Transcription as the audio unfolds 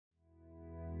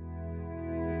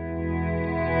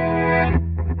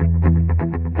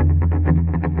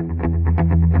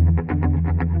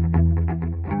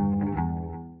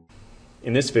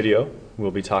In this video, we'll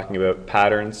be talking about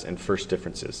patterns and first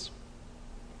differences.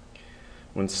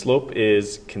 When slope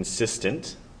is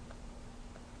consistent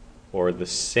or the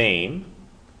same,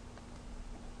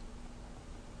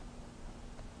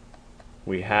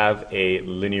 we have a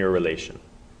linear relation.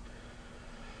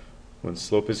 When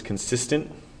slope is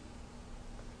consistent,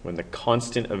 when the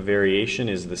constant of variation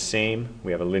is the same,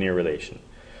 we have a linear relation.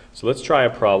 So let's try a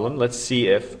problem. Let's see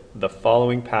if the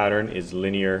following pattern is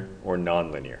linear or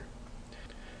nonlinear.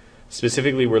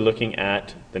 Specifically, we're looking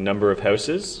at the number of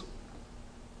houses.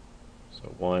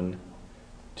 So 1,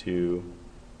 2,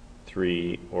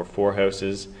 3, or 4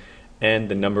 houses, and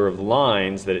the number of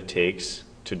lines that it takes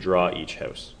to draw each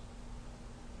house.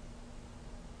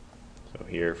 So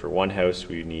here for one house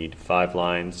we need 5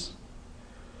 lines,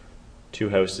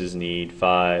 2 houses need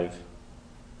 5,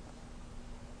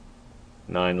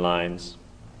 9 lines,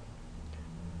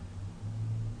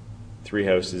 3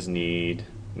 houses need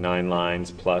 9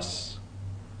 lines plus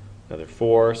another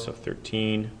 4, so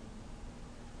 13,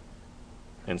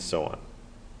 and so on.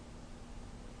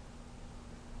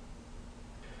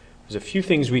 There's a few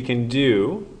things we can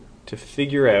do to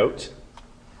figure out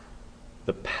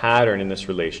the pattern in this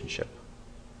relationship.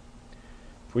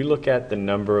 If we look at the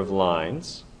number of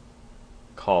lines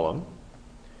column,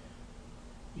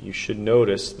 you should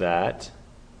notice that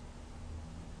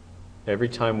every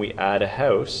time we add a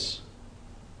house,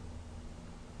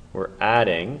 we're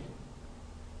adding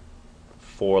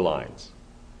 4 lines.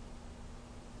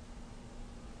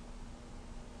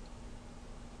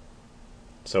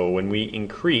 So when we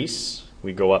increase,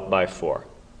 we go up by 4.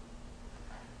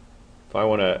 If I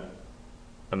want to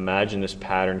imagine this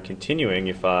pattern continuing,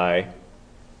 if I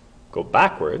go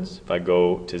backwards, if I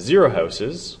go to 0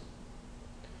 houses,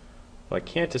 well, I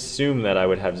can't assume that I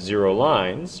would have 0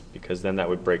 lines because then that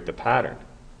would break the pattern.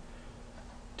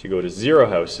 To go to 0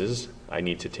 houses, I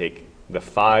need to take the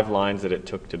 5 lines that it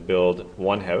took to build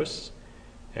one house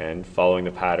and, following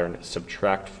the pattern,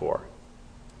 subtract 4.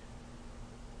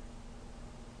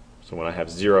 So when I have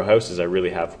 0 houses, I really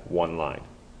have 1 line.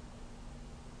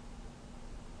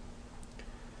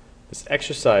 This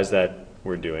exercise that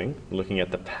we're doing, looking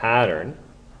at the pattern,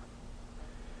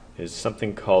 is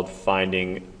something called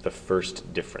finding the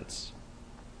first difference.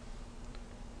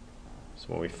 So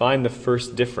when we find the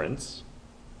first difference,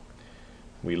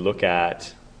 we look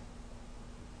at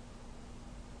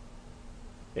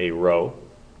a row,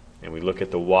 and we look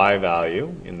at the y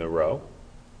value in the row,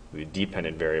 the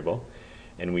dependent variable,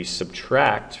 and we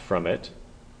subtract from it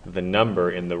the number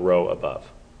in the row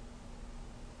above.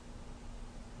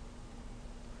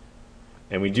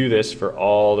 And we do this for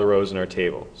all the rows in our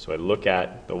table. So I look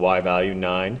at the y value,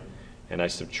 9, and I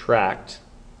subtract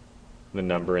the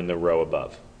number in the row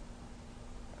above.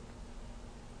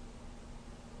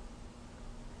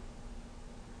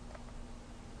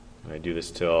 I do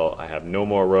this till I have no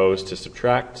more rows to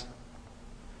subtract.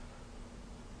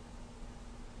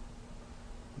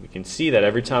 We can see that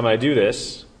every time I do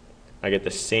this, I get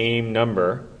the same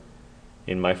number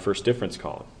in my first difference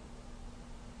column.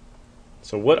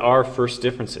 So what are first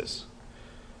differences?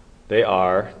 They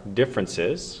are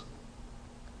differences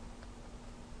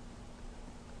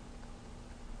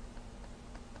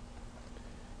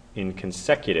in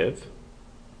consecutive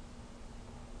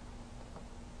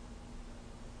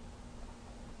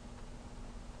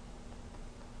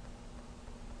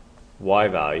y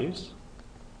values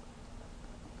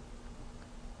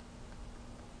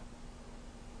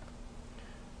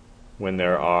when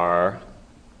there are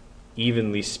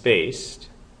evenly spaced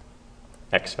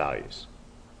x values.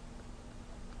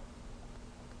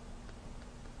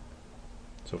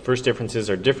 So first differences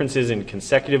are differences in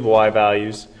consecutive y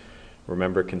values.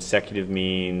 Remember, consecutive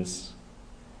means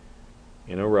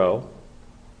in a row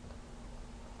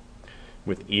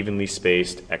with evenly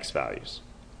spaced x values.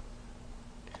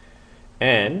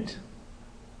 And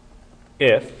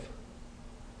if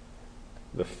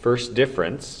the first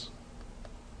difference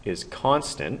is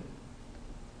constant,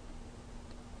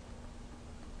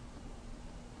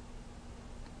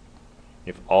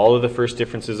 if all of the first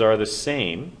differences are the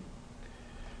same,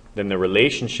 then the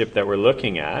relationship that we're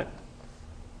looking at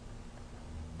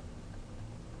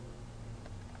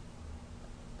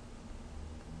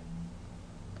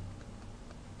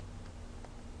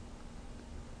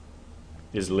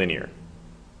is linear.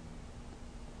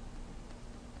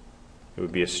 It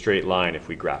would be a straight line if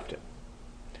we graphed it.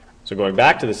 So going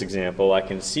back to this example, I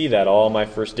can see that all my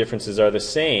first differences are the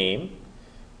same.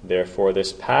 Therefore,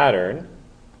 this pattern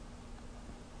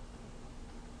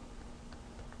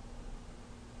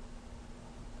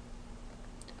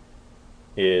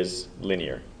is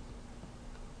linear.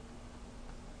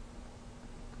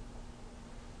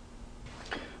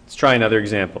 try another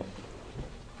example.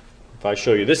 If I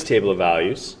show you this table of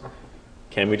values,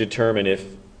 can we determine if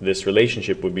this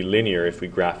relationship would be linear if we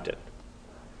graphed it?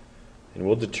 And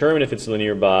we'll determine if it's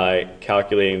linear by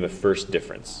calculating the first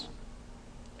difference.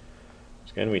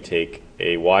 So again, we take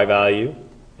a y value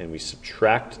and we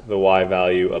subtract the y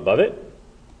value above it.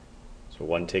 So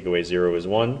 1 take away 0 is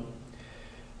 1.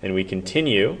 And we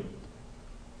continue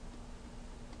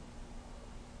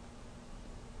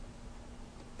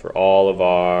for all of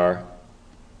our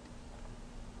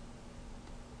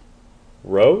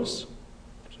rows.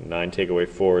 So 9 take away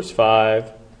 4 is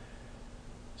 5.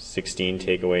 16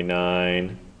 take away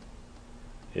 9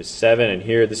 is 7. And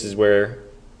here, this is where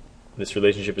this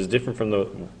relationship is different from the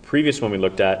previous one we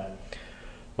looked at.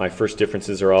 My first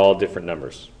differences are all different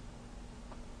numbers.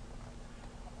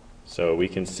 So we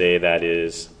can say that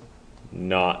is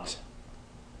not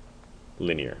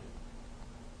linear.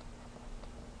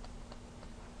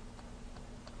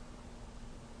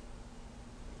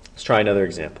 Let's try another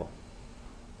example.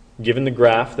 Given the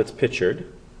graph that's pictured,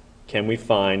 can we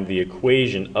find the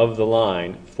equation of the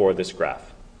line for this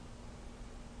graph?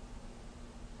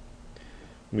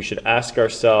 We should ask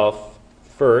ourselves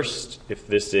first if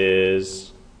this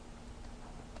is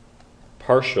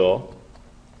partial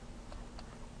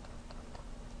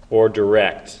or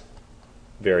direct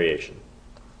variation.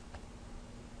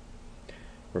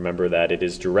 Remember that it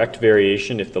is direct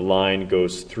variation if the line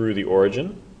goes through the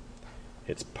origin.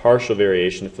 It's partial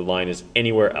variation if the line is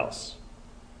anywhere else.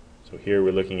 So here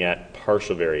we're looking at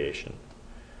partial variation,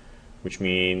 which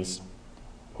means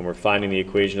when we're finding the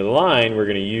equation of the line, we're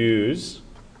going to use,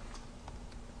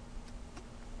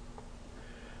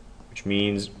 which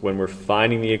means when we're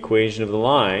finding the equation of the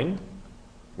line,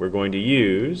 we're going to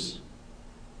use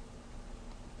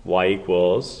y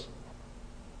equals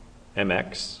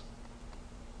mx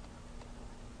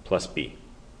plus b.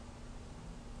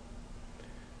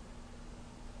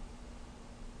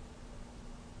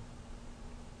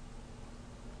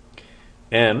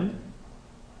 M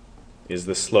is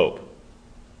the slope.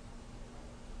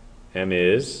 M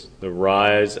is the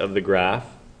rise of the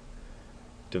graph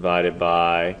divided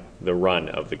by the run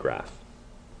of the graph.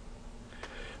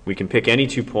 We can pick any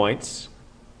 2 points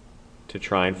to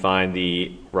try and find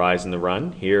the rise and the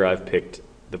run. Here I've picked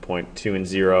the point 2 and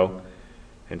 0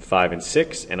 and 5 and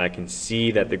 6, and I can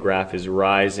see that the graph is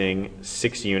rising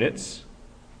 6 units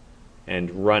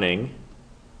and running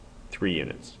 3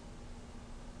 units.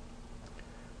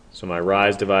 So my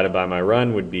rise divided by my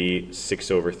run would be 6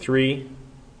 over 3,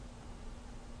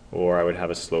 or I would have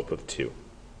a slope of 2.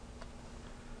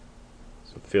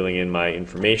 So filling in my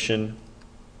information,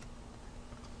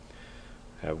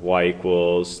 I have y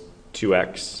equals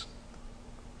 2x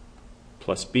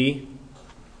plus b.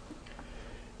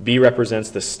 B represents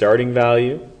the starting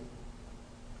value,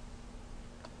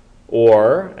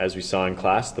 or, as we saw in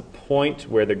class, the point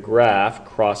where the graph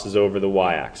crosses over the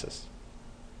y-axis.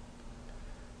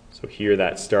 So here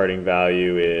that starting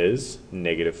value is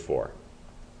 -4.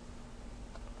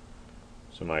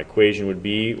 So my equation would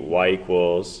be y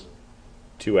equals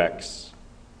 2x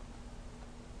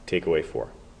take away 4.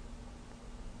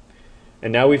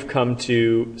 And now we've come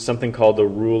to something called the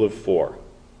rule of 4,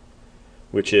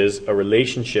 which is a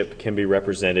relationship can be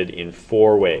represented in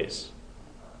 4 ways.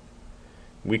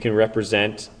 We can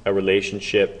represent a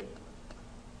relationship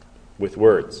with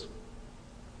words.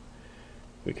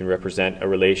 We can represent a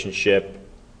relationship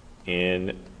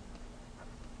in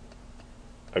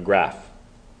a graph.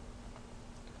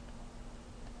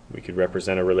 We could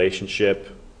represent a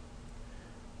relationship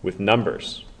with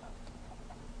numbers,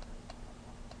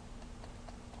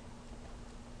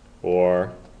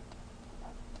 or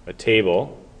a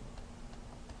table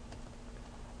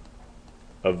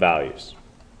of values.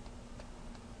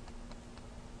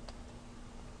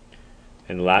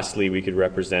 And lastly, we could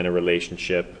represent a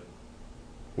relationship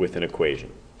with an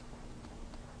equation.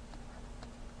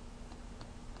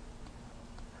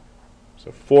 So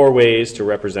 4 ways to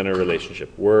represent a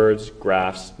relationship: words,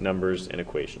 graphs, numbers, and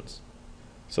equations.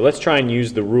 So let's try and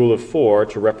use the rule of 4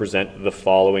 to represent the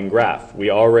following graph.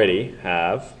 We already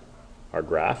have our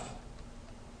graph.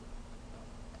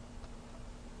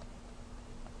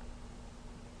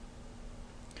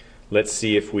 Let's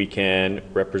see if we can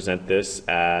represent this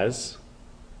as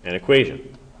an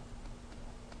equation.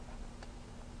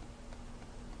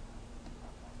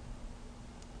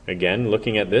 Again,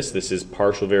 looking at this is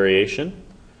partial variation.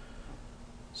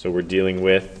 So we're dealing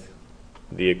with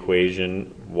the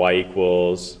equation y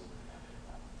equals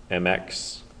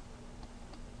mx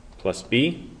plus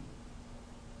b.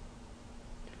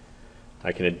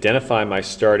 I can identify my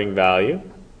starting value.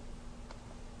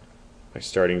 My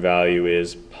starting value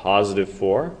is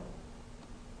 +4.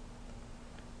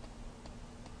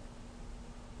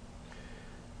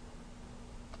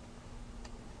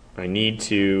 I need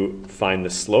to find the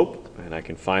slope, and I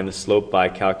can find the slope by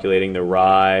calculating the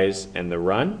rise and the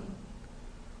run.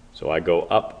 So I go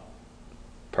up,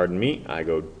 I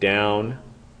go down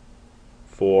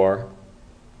 4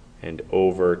 and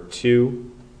over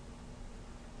 2.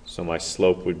 So my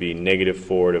slope would be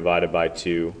 -4 divided by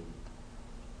 2,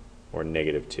 or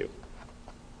 -2.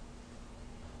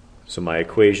 So my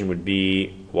equation would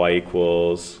be y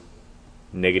equals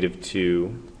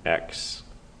 -2x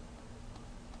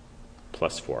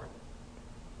plus 4.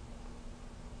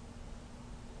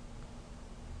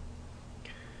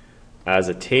 As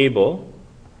a table,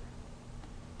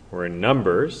 or in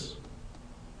numbers,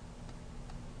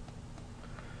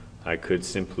 I could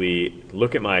simply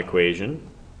look at my equation.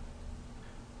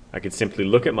 I could simply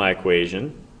look at my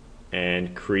equation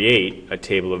and create a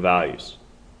table of values.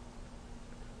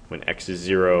 When x is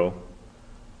 0,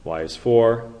 y is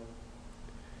 4.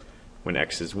 When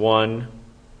x is 1,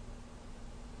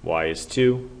 y is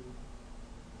 2,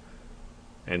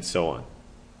 and so on.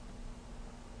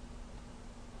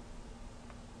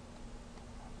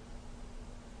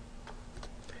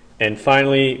 And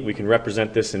finally, we can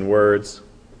represent this in words.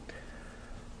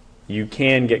 You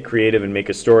can get creative and make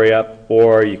a story up,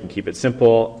 or you can keep it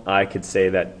simple. I could say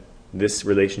that this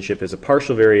relationship is a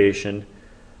partial variation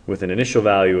with an initial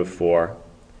value of 4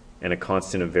 and a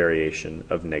constant of variation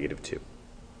of -2.